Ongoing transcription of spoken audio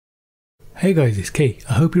Hey guys, it's Kay.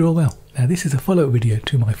 I hope you're all well. Now this is a follow-up video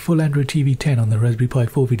to my full Android TV 10 on the Raspberry Pi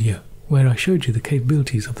 4 video, where I showed you the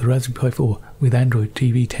capabilities of the Raspberry Pi 4 with Android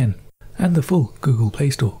TV 10 and the full Google Play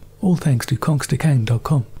Store, all thanks to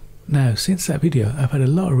conksterkang.com. Now since that video I've had a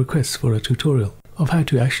lot of requests for a tutorial of how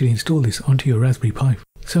to actually install this onto your Raspberry Pi.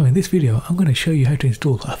 So in this video I'm going to show you how to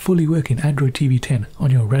install a fully working Android TV 10 on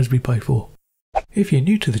your Raspberry Pi 4. If you're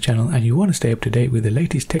new to the channel and you want to stay up to date with the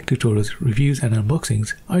latest tech tutorials, reviews and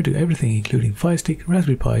unboxings, I do everything including Fire Stick,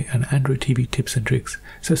 Raspberry Pi and Android TV tips and tricks,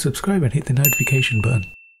 so subscribe and hit the notification button.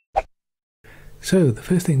 So the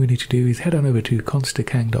first thing we need to do is head on over to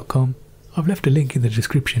conksterkang.com. I've left a link in the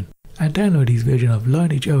description, and download his version of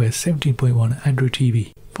Lineage OS 17.1 Android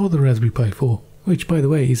TV for the Raspberry Pi 4, which by the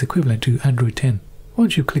way is equivalent to Android 10.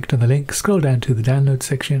 Once you've clicked on the link, scroll down to the download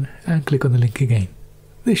section and click on the link again.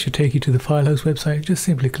 This should take you to the FileHost website. Just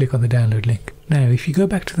simply click on the download link. Now if you go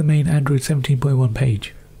back to the main Android 17.1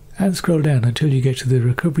 page and scroll down until you get to the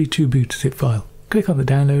Recovery to Boot zip file, click on the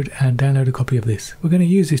download and download a copy of this. We're going to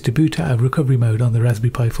use this to boot out of recovery mode on the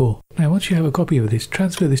Raspberry Pi 4. Now once you have a copy of this,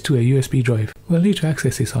 transfer this to a USB drive. We'll need to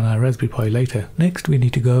access this on our Raspberry Pi later. Next we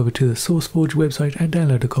need to go over to the SourceForge website and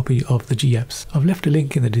download a copy of the GApps. I've left a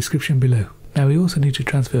link in the description below. Now we also need to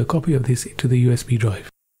transfer a copy of this to the USB drive.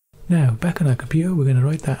 Now back on our computer we're going to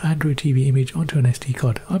write that Android TV image onto an SD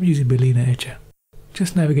card. I'm using Berliner Etcher.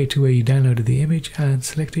 Just navigate to where you downloaded the image and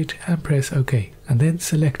select it and press OK, and then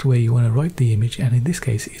select where you want to write the image, and in this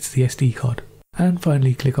case it's the SD card, and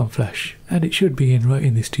finally click on flash and it should begin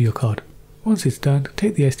writing this to your card. Once it's done,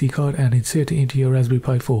 take the SD card and insert it into your Raspberry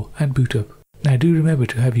Pi 4 and boot up. Now do remember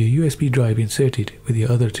to have your USB drive inserted with your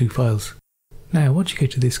other two files. Now once you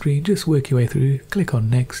get to this screen, just work your way through, click on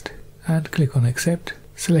next and click on accept.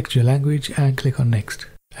 Select your language and click on next.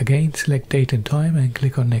 Again select date and time and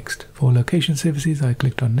click on next. For location services I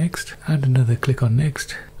clicked on next and another click on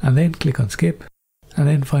next, and then click on skip and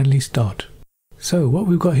then finally start. So what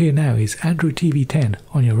we've got here now is Android TV 10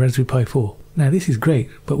 on your Raspberry Pi 4. Now this is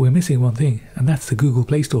great, but we're missing one thing, and that's the Google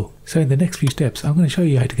Play Store. So in the next few steps I'm going to show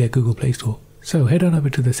you how to get Google Play Store. So head on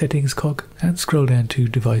over to the settings cog and scroll down to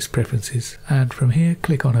device preferences, and from here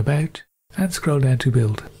click on about and scroll down to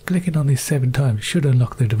build. Clicking on this 7 times should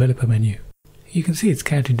unlock the developer menu. You can see it's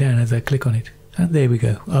counting down as I click on it, and there we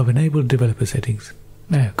go, I've enabled developer settings.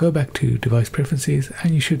 Now go back to device preferences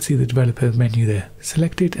and you should see the developer menu there.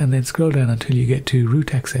 Select it and then scroll down until you get to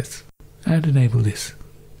root access and enable this,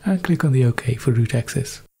 and click on the OK for root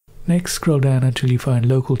access. Next scroll down until you find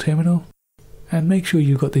local terminal and make sure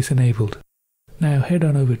you've got this enabled. Now head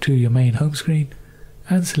on over to your main home screen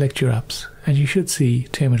and select your apps, and you should see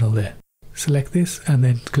terminal there. Select this and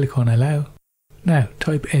then click on allow. Now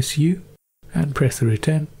type SU and press the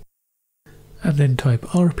return, and then type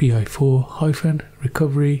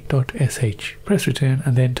rpi4-recovery.sh. Press return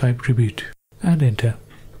and then type reboot and enter.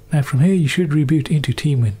 Now from here you should reboot into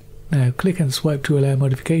TeamWin. Now click and swipe to allow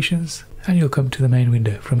modifications and you'll come to the main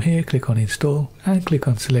window. From here click on install and click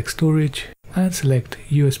on select storage and select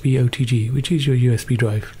USB OTG, which is your USB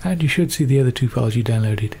drive, and you should see the other two files you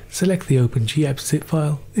downloaded. Select the OPENGL ES zip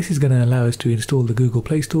file. This is going to allow us to install the Google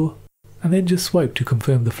Play Store, and then just swipe to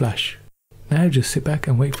confirm the flash. Now just sit back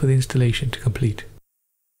and wait for the installation to complete.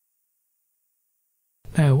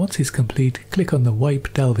 Now once it's complete, click on the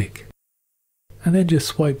wipe Dalvik and then just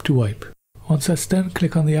swipe to wipe. Once that's done,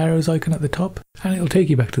 click on the arrows icon at the top and it'll take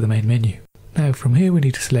you back to the main menu. Now from here we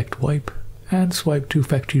need to select wipe and swipe to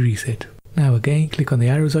factory reset. Now again click on the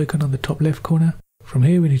arrows icon on the top left corner. From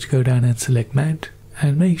here we need to go down and select mount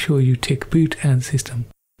and make sure you tick boot and system.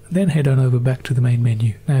 Then head on over back to the main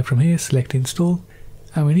menu. Now from here select install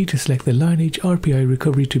and we need to select the Lineage RPI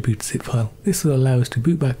recovery to boot zip file. This will allow us to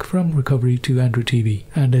boot back from recovery to Android TV,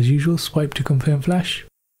 and as usual swipe to confirm flash.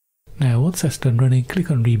 Now once that's done running, click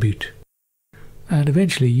on reboot and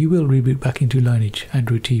eventually you will reboot back into Lineage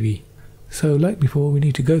Android TV. So like before we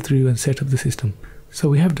need to go through and set up the system. So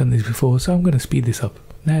we have done this before, so I'm going to speed this up.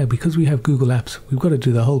 Now because we have Google Apps, we've got to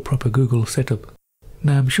do the whole proper Google setup.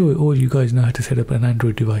 Now I'm sure all you guys know how to set up an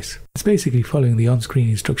Android device. It's basically following the on-screen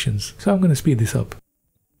instructions, so I'm going to speed this up.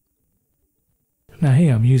 Now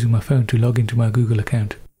here I'm using my phone to log into my Google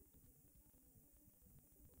account.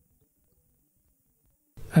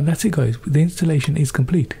 And that's it guys, the installation is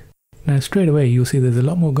complete. Now straight away you'll see there's a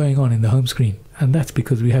lot more going on in the home screen, and that's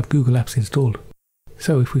because we have Google Apps installed.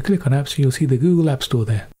 So if we click on apps, you'll see the Google App Store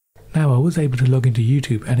there. Now I was able to log into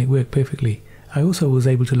YouTube and it worked perfectly. I also was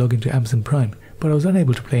able to log into Amazon Prime, but I was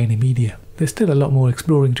unable to play any media. There's still a lot more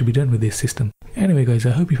exploring to be done with this system. Anyway guys,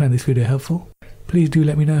 I hope you found this video helpful. Please do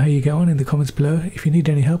let me know how you get on in the comments below. If you need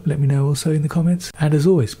any help, let me know also in the comments. And as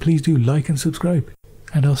always, please do like and subscribe.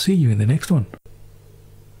 And I'll see you in the next one.